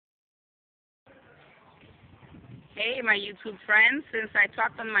Hey, my YouTube friends. Since I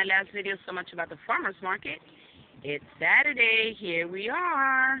talked on my last video so much about the farmer's market, it's Saturday. Here we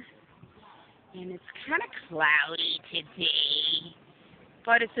are. And it's kind of cloudy today.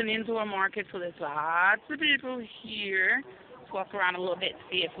 But it's an indoor market, so there's lots of people here. Let's walk around a little bit,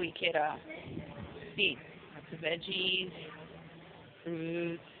 see if we could see. Lots of veggies,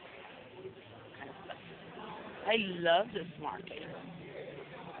 fruits, kind of stuff. I love this market.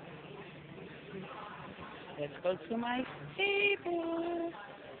 Let's go to my table.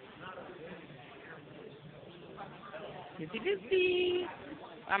 Busy.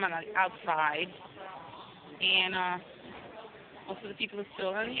 I'm outside. And most of the people are still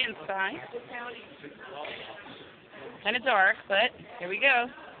on the inside. Kind of dark, but here we go.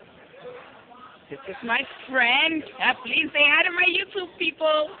 This is my friend. Please say hi to my YouTube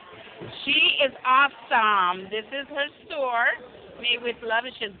people. She is awesome. This is her store, made with love.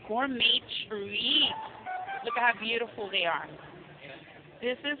 She has gourmet treats. Look at how beautiful they are.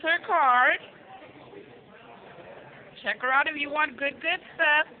 This is her card. Check her out if you want good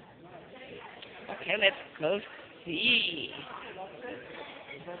stuff. Okay, let's go see.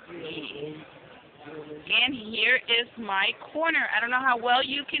 And here is my corner. I don't know how well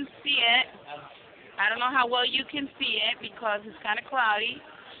you can see it. Because it's kind of cloudy.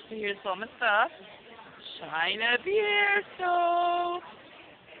 So here's all my stuff. Shine up here, so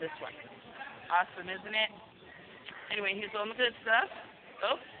this one. Awesome, isn't it? Anyway, here's all my good stuff.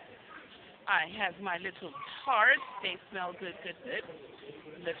 Oh, I have my little tarts. They smell good.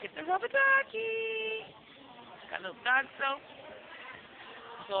 Look at the rubber ducky. Got a little dog soap.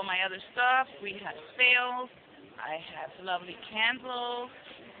 There's all my other stuff. We have sales. I have lovely candles.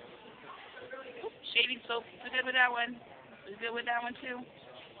 Oops, shaving soap. We're good with that one. We're good with that one too.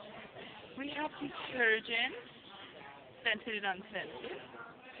 We have detergent. Scented and unscented.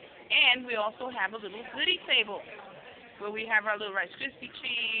 And we also have a little goodie table where we have our little Rice Krispie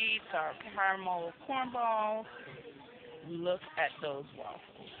treats, our caramel corn balls. Look at those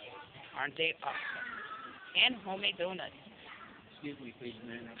waffles. Aren't they awesome? And homemade donuts. Excuse me, please,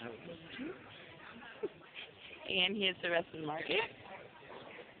 ma'am. And here's the rest of the market.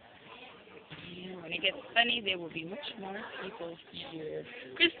 And when it gets sunny, there will be much more people here.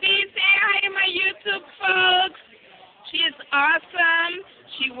 Christine, say hi to my YouTube folks. She is awesome.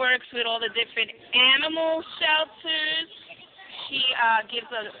 She works with all the different animal shelters. She gives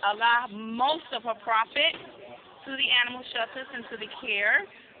most of her profit to the animal shelters and to the care.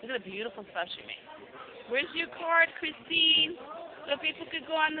 Look at the beautiful stuff she makes. Where's your card, Christine? So people could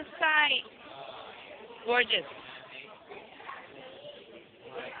go on the site. Gorgeous.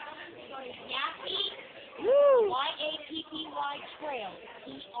 Yappy, Y-A-P-P-Y Trail,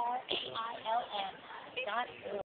 Trail.com.